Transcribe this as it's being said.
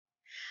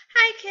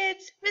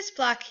kids, Miss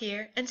Block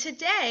here, and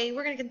today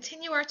we're going to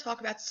continue our talk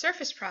about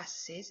surface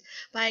processes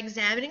by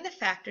examining the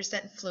factors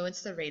that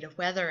influence the rate of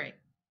weathering.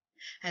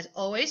 As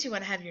always, you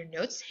want to have your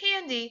notes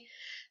handy,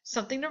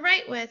 something to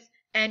write with,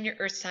 and your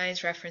earth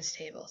science reference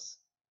tables.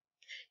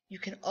 You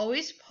can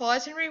always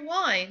pause and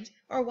rewind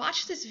or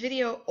watch this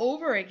video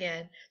over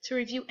again to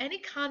review any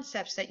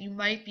concepts that you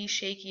might be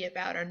shaky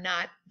about or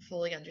not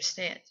fully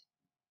understand.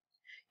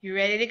 You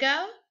ready to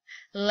go?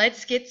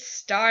 Let's get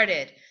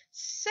started.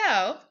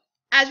 So,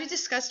 as we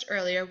discussed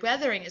earlier,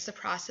 weathering is the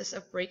process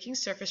of breaking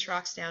surface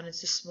rocks down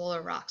into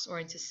smaller rocks or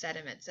into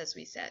sediments, as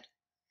we said.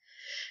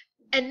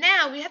 And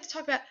now we have to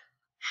talk about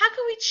how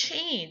can we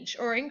change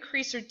or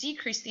increase or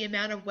decrease the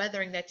amount of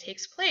weathering that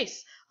takes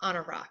place on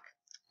a rock.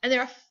 And there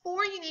are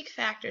 4 unique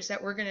factors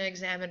that we're going to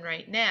examine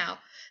right now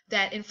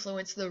that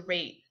influence the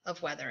rate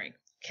of weathering.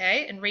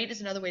 Okay? And rate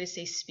is another way to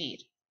say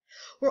speed.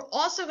 We're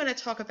also going to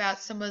talk about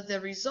some of the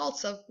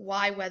results of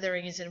why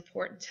weathering is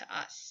important to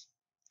us.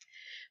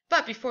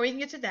 But before we can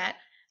get to that,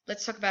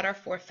 let's talk about our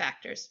 4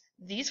 factors.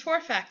 These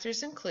 4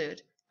 factors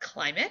include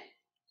climate,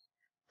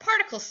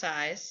 particle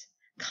size,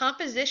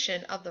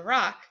 composition of the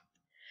rock,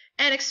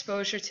 and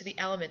exposure to the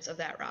elements of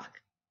that rock.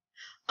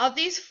 Of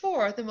these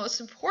 4, the most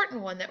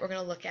important one that we're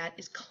going to look at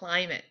is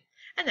climate,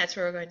 and that's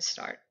where we're going to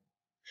start.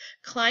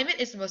 Climate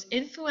is the most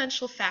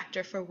influential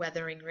factor for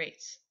weathering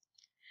rates.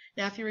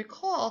 Now, if you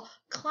recall,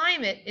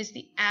 climate is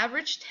the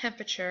average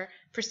temperature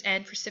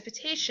and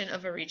precipitation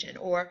of a region,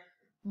 or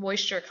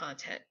moisture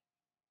content.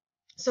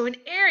 So in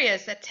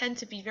areas that tend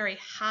to be very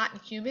hot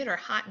and humid or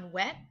hot and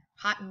wet,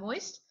 hot and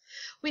moist,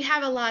 we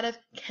have a lot of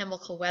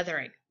chemical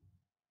weathering.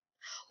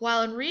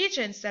 While in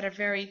regions that are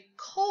very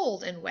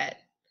cold and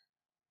wet,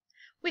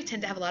 we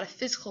tend to have a lot of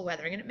physical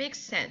weathering, and it makes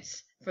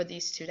sense for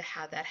these two to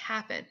have that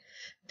happen.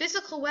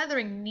 Physical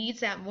weathering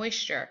needs that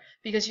moisture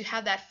because you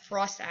have that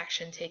frost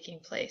action taking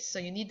place. So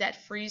you need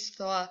that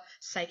freeze-thaw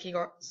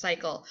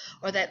cycle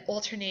or that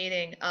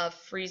alternating of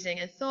freezing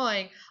and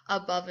thawing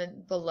above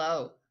and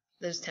below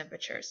those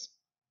temperatures.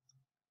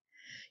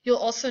 You'll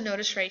also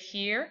notice right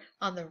here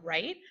on the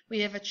right,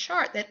 we have a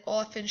chart that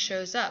often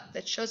shows up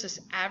that shows us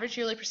average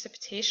yearly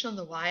precipitation on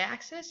the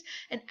y-axis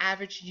and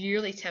average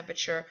yearly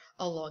temperature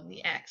along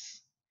the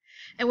x.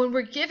 And when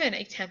we're given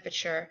a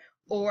temperature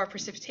or a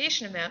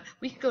precipitation amount,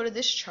 we can go to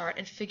this chart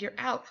and figure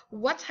out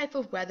what type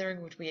of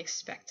weathering would we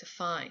expect to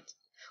find,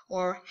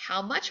 or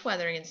how much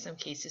weathering in some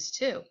cases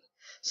too.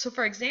 So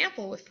for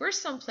example, if we're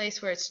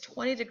someplace where it's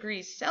 20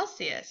 degrees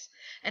Celsius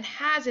and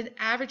has an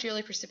average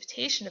yearly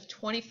precipitation of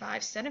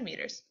 25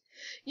 centimeters,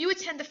 you would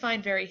tend to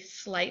find very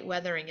slight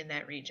weathering in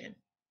that region.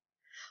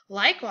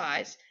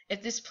 Likewise,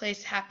 if this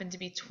place happened to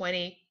be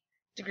 20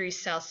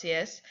 degrees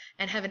Celsius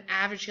and have an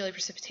average yearly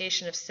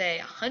precipitation of, say,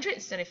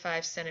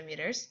 175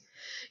 centimeters,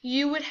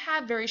 you would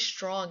have very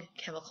strong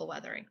chemical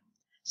weathering.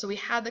 So we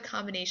have the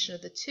combination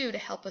of the two to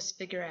help us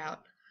figure out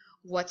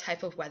what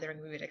type of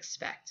weathering we would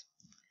expect.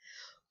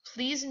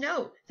 Please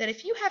note that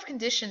if you have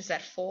conditions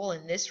that fall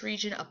in this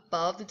region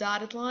above the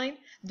dotted line,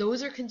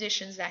 those are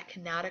conditions that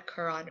cannot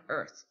occur on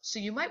Earth. So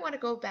you might want to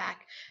go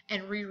back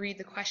and reread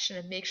the question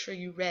and make sure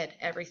you read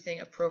everything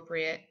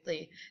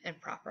appropriately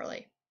and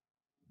properly.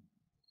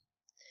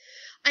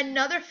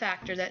 Another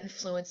factor that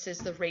influences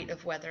the rate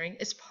of weathering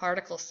is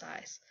particle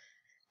size.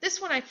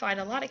 This one I find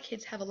a lot of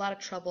kids have a lot of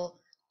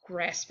trouble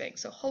grasping,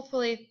 so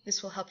hopefully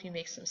this will help you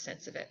make some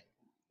sense of it.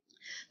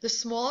 The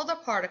smaller the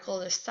particle,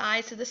 the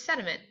size of the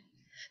sediment,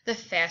 the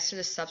faster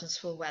the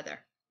substance will weather.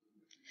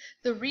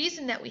 The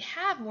reason that we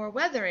have more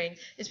weathering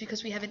is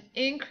because we have an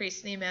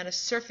increase in the amount of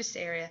surface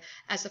area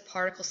as the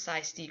particle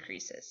size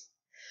decreases.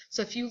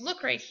 So if you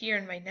look right here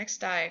in my next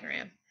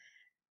diagram,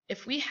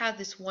 if we have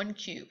this one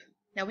cube,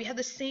 now we have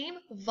the same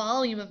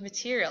volume of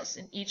materials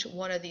in each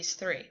one of these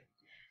 3.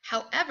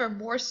 However,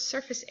 more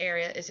surface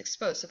area is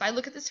exposed. So if I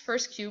look at this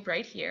first cube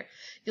right here,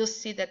 you'll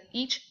see that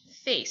each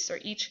face or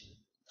each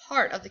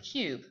part of the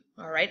cube,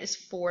 all right, is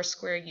 4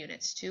 square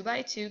units. 2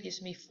 by 2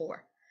 gives me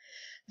 4.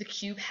 The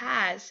cube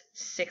has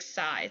 6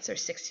 sides or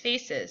 6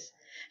 faces,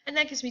 and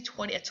that gives me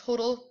a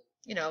total,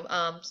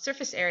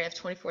 surface area of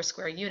 24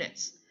 square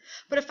units.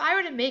 But if I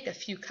were to make a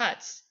few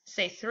cuts,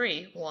 say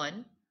 3,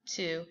 1,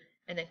 2,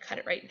 and then cut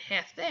it right in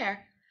half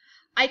there,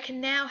 I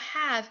can now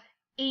have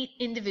 8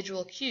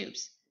 individual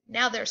cubes.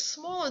 Now they're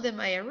smaller than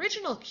my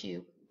original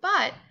cube,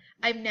 but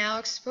I've now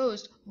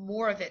exposed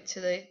more of it to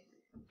the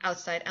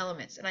outside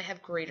elements, and I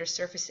have greater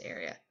surface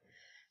area.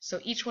 So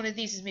each one of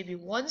these is maybe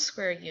 1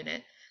 square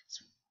unit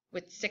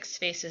with 6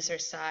 faces or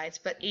sides,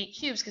 but 8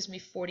 cubes gives me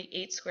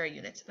 48 square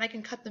units. And I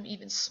can cut them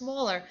even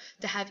smaller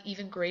to have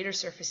even greater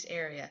surface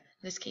area,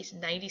 in this case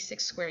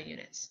 96 square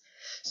units.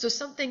 So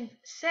something,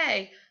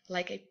 say,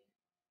 like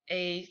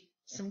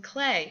some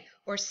clay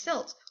or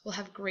silt will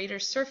have greater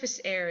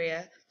surface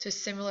area to a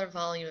similar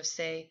volume of,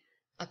 say,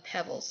 a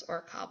pebbles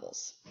or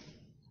cobbles.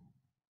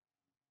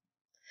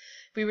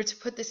 If we were to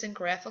put this in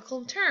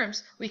graphical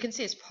terms, we can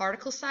see as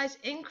particle size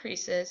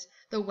increases,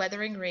 the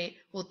weathering rate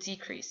will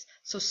decrease.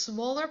 So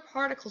smaller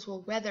particles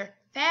will weather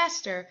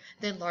faster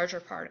than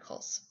larger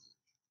particles.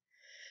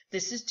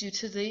 This is due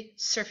to the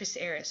surface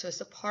area. So as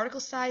the particle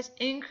size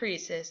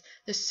increases,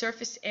 the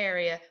surface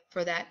area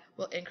for that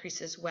will increase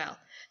as well.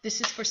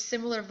 This is for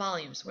similar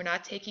volumes. We're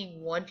not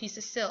taking one piece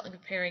of silt and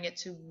comparing it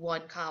to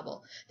one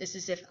cobble. This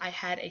is if I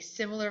had a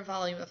similar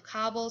volume of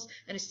cobbles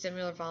and a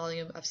similar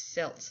volume of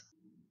silt.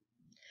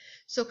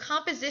 So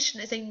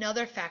composition is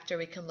another factor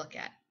we can look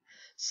at.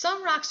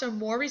 Some rocks are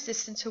more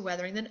resistant to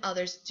weathering than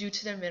others due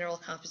to their mineral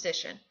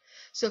composition.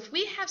 So if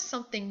we have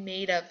something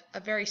made of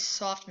a very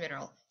soft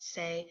mineral,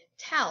 say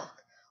talc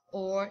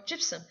or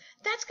gypsum,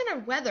 that's going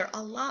to weather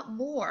a lot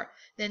more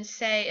than,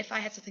 say, if I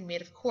had something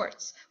made of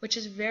quartz, which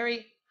is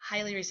very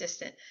highly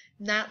resistant,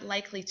 not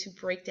likely to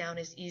break down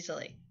as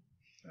easily.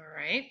 All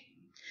right.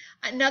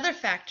 Another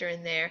factor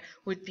in there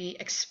would be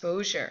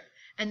exposure,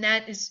 and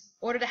that is,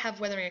 in order to have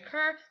weathering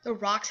occur, the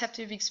rocks have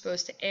to be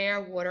exposed to air,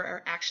 water,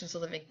 or actions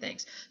of living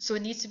things. So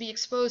it needs to be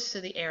exposed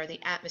to the air, the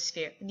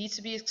atmosphere. It needs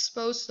to be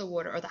exposed to the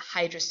water, or the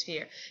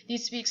hydrosphere. It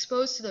needs to be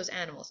exposed to those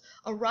animals.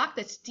 A rock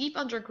that's deep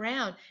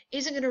underground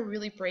isn't going to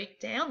really break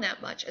down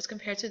that much as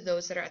compared to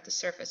those that are at the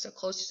surface. So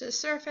closer to the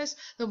surface,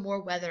 the more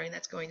weathering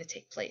that's going to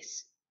take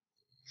place.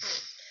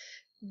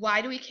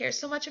 Why do we care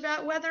so much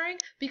about weathering?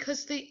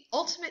 Because the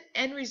ultimate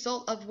end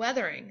result of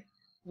weathering,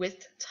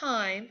 with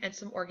time and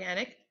some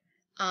organic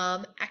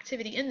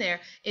activity in there,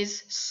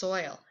 is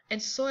soil.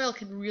 And soil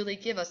can really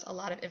give us a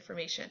lot of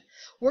information.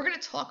 We're going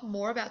to talk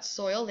more about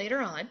soil later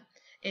on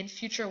in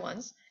future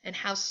ones, and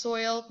how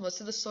soil,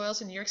 most of the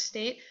soils in New York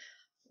State,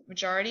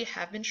 majority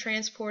have been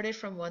transported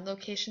from one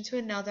location to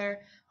another,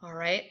 all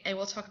right? And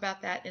we'll talk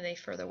about that in a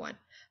further one.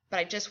 But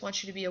I just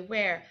want you to be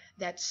aware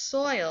that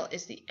soil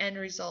is the end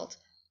result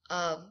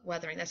of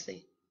weathering. That's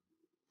the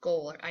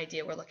goal or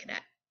idea we're looking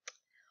at.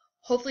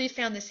 Hopefully you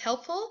found this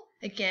helpful.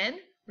 Again,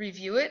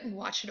 review it and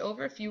watch it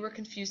over if you were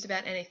confused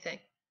about anything.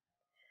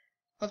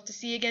 Hope to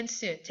see you again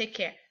soon. Take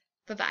care.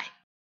 Bye-bye.